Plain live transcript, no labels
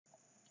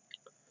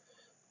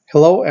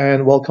Hello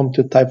and welcome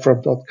to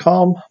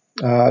TYPEFORM.com.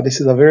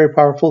 This is a very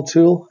powerful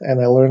tool, and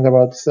I learned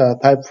about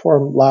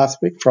Typeform last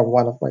week from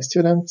one of my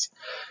students,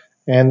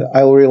 and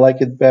I really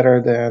like it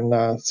better than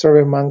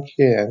SurveyMonkey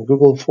and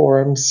Google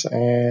Forms,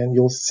 and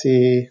you'll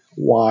see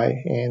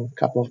why in a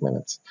couple of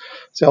minutes.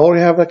 So I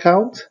already have an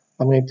account.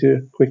 I'm going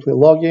to quickly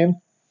log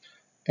in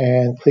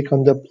and click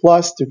on the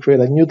plus to create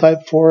a new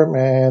Typeform,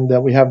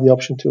 and we have the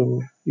option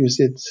to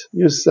use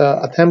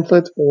a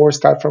template or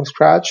start from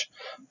scratch.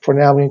 For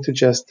now, I'm going to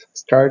just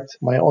start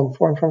my own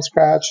form from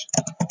scratch.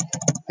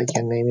 I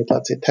can name it,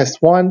 let's say,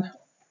 test 1.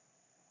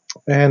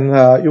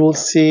 And you will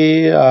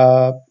see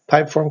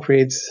Typeform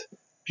creates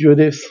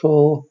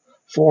beautiful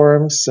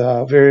forms,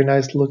 very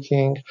nice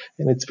looking,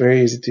 and it's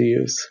very easy to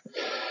use.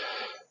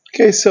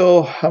 Okay,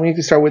 so I'm going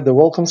to start with the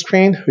welcome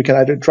screen. We can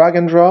either drag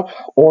and drop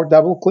or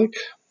double click.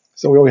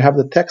 So we already have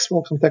the text,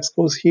 welcome text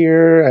goes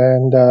here,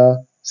 and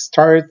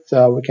start.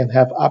 We can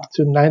have up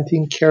to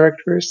 19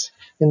 characters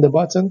in the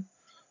button.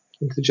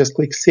 You can just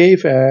click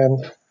save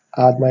and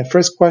add my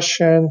first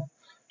question.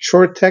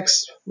 Short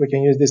text, we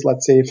can use this,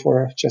 let's say,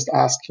 for just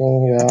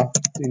asking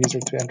the user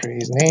to enter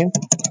his name.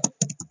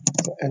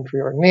 So enter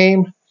your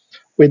name.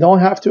 We don't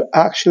have to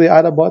actually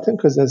add a button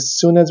because as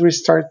soon as we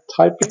start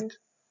typing,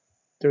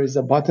 there is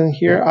a button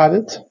here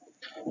added.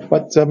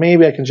 But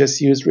maybe I can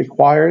just use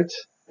required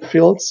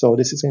field. So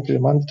this is going to be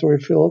a mandatory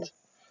field.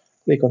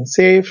 Click on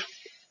save.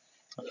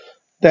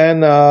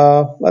 Then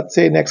let's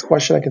say next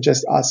question, I can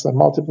just ask a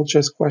multiple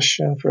choice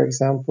question. For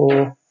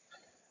example,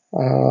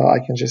 I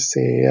can just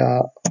say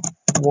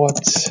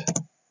what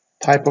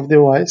type of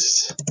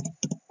device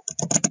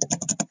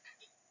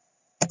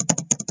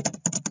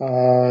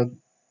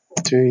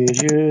do you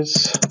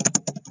use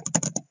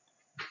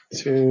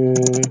to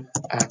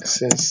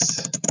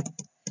access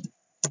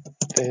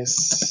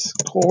this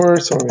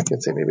course, or we can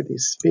say maybe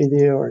this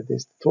video or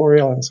this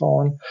tutorial and so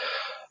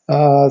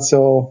on.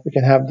 So we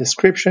can have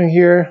description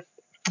here,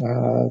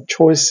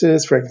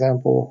 choices, for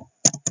example,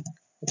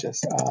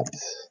 just add,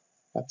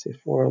 let's say,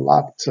 for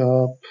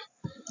laptop,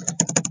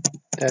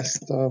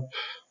 desktop,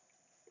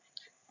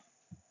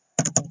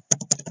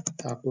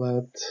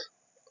 tablet,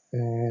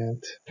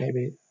 and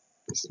maybe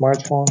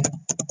smartphone.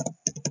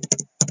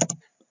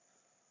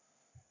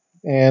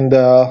 And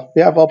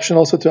we have option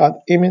also to add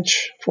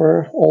image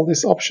for all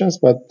these options,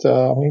 but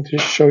I'm going to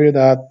show you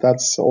that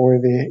that's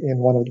already in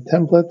one of the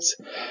templates.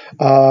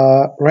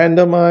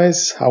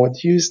 Randomize, I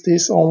would use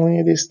this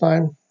only this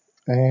time.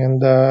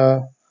 And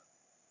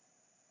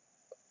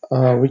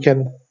we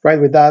can, right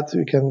with that,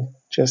 we can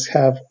just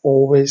have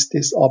always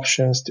these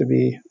options to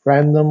be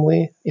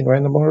randomly in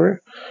random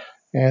order.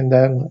 And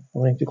then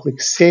I'm going to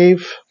click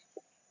save.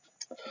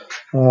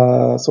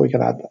 So we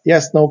can add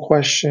yes, no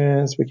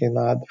questions, we can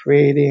add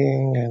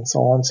rating and so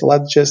on. So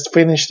let's just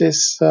finish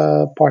this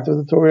part of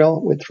the tutorial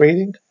with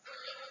rating.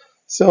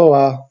 So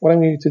what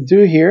I'm going to do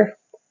here,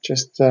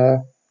 just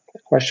the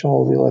question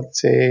will be, let's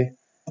say,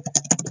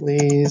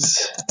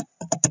 please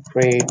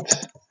rate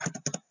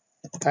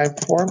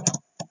Typeform.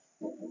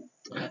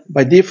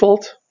 By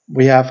default,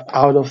 we have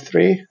out of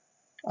 3.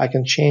 I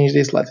can change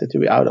this, let's say, to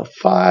be out of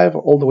 5,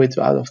 all the way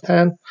to out of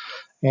 10.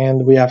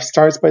 And we have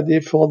stars by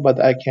default, but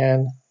I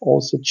can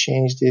also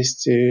change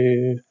this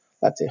to,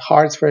 let's say,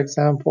 hearts, for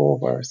example,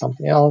 or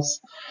something else.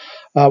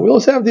 We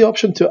also have the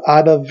option to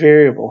add a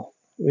variable.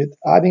 With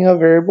adding a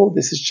variable,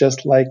 this is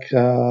just like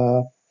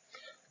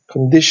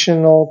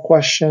conditional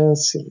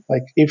questions,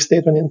 like if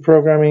statement in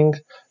programming.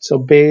 So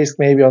based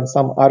maybe on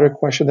some other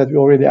question that we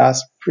already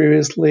asked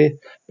previously,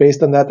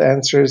 based on that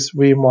answers,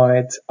 we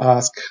might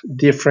ask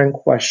different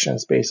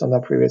questions based on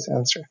the previous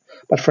answer.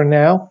 But for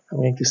now, I'm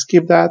going to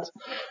skip that.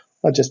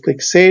 I'll just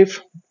click save.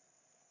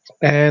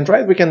 And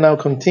right, we can now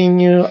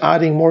continue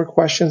adding more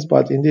questions,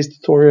 but in this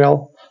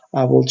tutorial,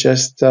 I will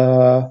just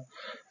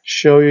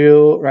show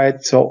you,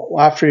 right? So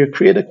after you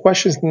create the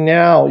questions,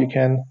 now you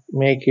can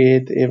make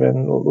it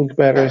even look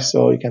better.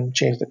 So you can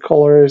change the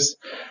colors,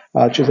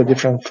 choose a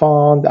different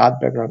font, add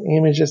background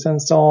images and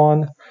so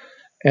on.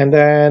 And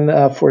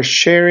then for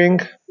sharing,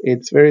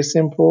 it's very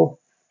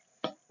simple.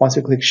 Once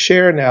you click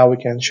share, now we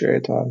can share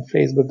it on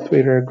Facebook,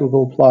 Twitter,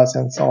 Google+,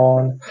 and so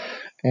on.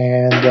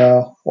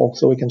 And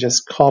also we can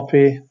just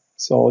copy.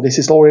 So this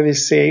is already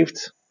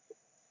saved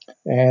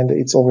and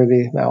it's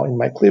already now in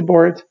my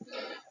clipboard.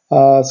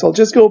 So I'll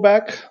just go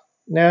back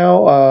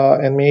now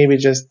and maybe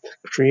just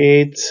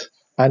create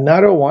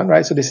another one,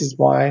 right? So this is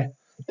my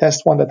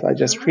test one that I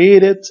just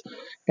created.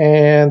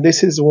 And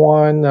this is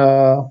one,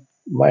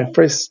 my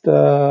first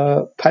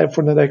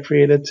Typeform that I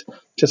created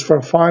just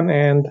for fun.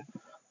 And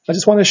I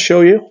just want to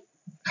show you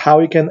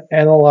how you can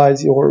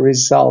analyze your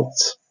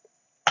results.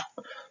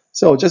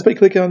 So just by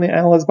clicking on the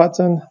Analyze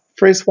button,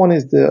 first one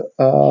is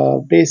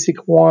the basic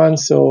one.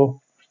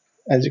 So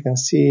as you can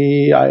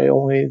see, I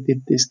only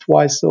did this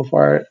twice so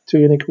far, 2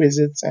 unique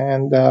visits,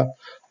 and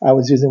I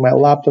was using my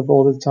laptop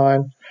all the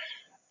time.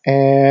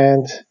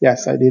 And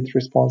yes, I did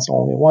response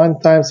only one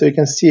time. So you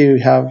can see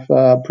we have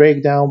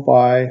breakdown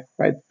by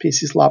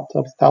PCs,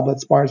 laptops,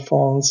 tablets,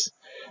 smartphones,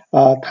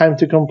 time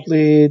to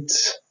complete,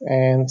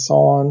 and so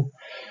on.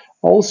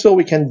 Also,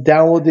 we can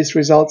download these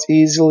results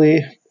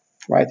easily,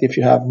 right? If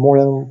you have more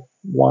than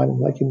one,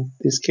 like in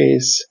this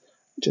case,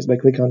 just by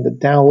clicking on the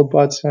download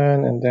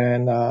button and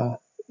then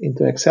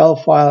into Excel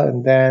file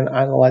and then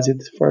analyze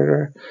it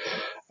further.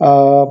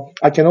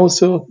 I can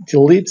also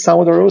delete some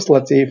of the rows.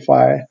 Let's say if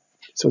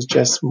so it's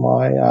just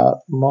my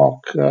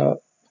mock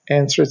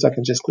answers, I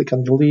can just click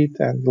on delete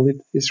and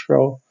delete this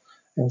row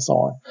and so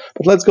on.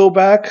 But let's go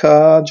back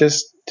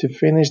just to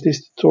finish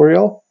this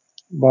tutorial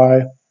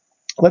by,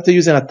 let's say,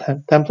 using a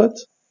template.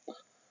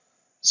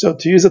 So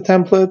to use a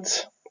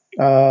template,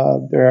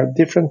 there are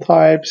different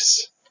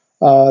types.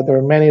 There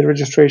are many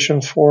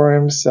registration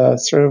forms,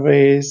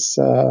 surveys,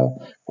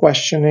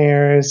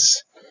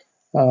 questionnaires,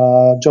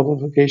 job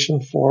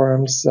application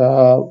forms.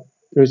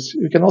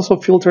 You can also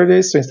filter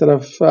this. So instead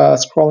of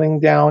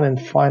scrolling down and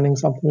finding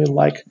something you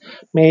like,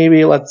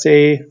 maybe, let's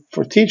say,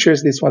 for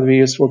teachers, this would be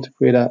useful to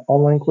create an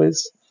online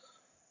quiz.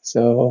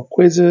 So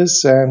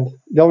quizzes, and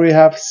they already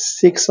have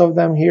 6 of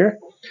them here.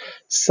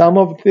 Some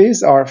of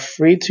these are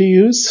free to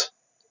use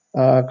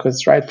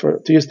because, right,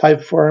 to use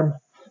Typeform,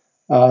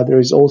 there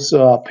is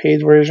also a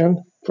paid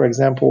version. For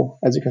example,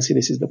 as you can see,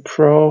 this is the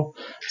Pro.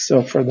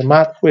 So for the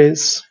math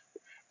quiz,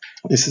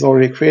 this is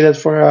already created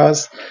for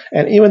us.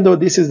 And even though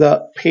this is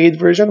the paid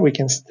version, we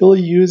can still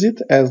use it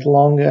as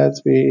long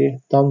as we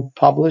don't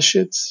publish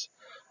it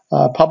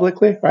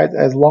publicly, right?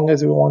 As long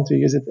as we want to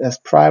use it as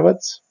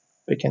private,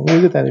 we can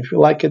use it. And if you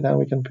like it, then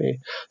we can pay.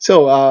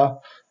 So I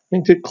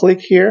need to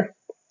click here.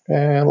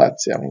 And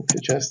let's see, I need to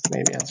just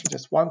maybe answer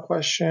just one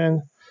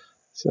question.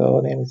 So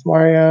name is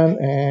Marian,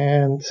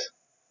 and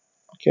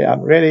okay,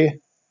 I'm ready.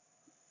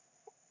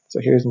 So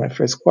here's my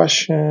first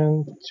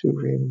question: 2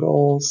 green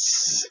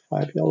balls,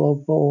 5 yellow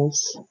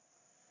balls.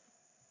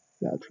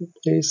 That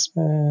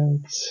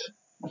replacement.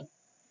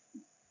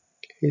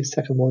 Okay,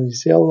 second ball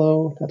is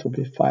yellow. That would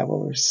be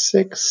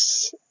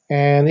 5/6.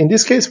 And in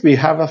this case, we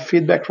have a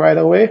feedback right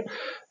away.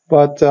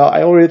 But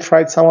I already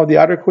tried some of the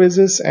other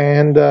quizzes,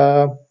 and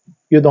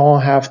you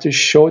don't have to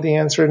show the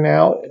answer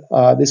now.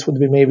 This would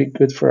be maybe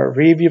good for a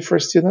review for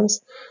students,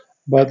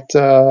 but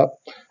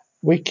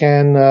we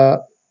can,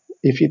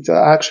 if it's an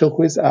actual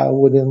quiz, I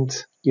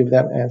wouldn't give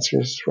them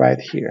answers right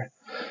here.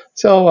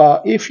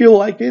 So if you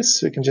like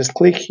this, you can just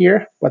click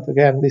here. But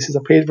again, this is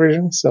a paid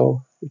version,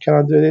 so we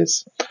cannot do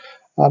this.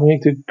 We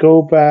need to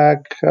go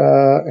back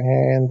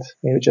and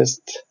maybe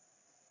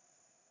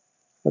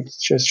let's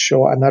just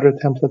show another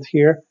template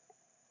here.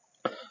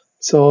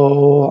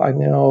 So I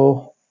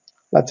know,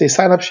 let's say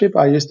sign-up-ship.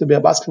 I used to be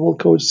a basketball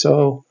coach,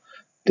 so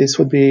this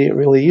would be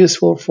really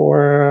useful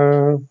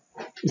for,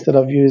 instead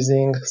of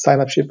using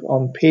sign-up-ship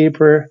on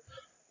paper,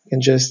 you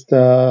can just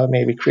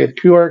maybe create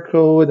QR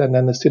code, and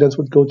then the students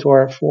would go to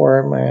our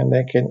form and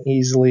they can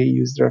easily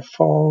use their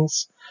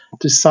phones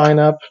to sign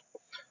up.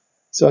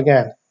 So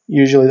again,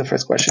 usually the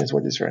first question is,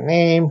 what is your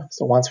name?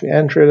 So once we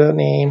enter the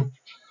name,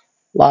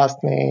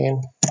 last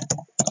name,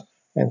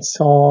 and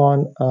so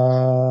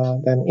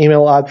on, then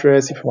email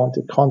address if you want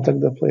to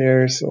contact the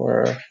players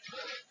or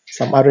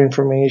some other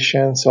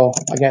information. So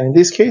again, in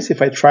this case,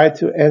 if I try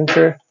to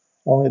enter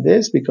only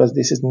this, because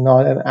this is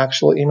not an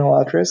actual email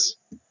address,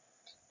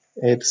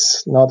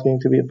 it's not going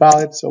to be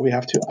valid. So we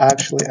have to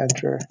actually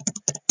enter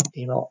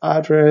email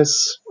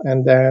address.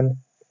 And then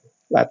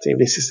let's say if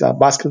this is a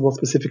basketball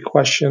specific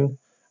question,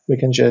 we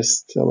can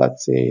just,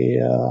 let's say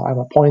I'm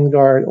a point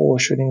guard or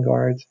shooting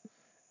guard.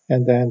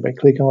 And then by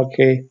clicking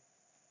OK,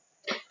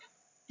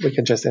 we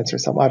can just answer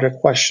some other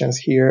questions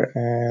here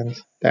and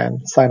then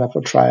sign up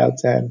for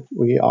tryouts, and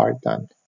we are done.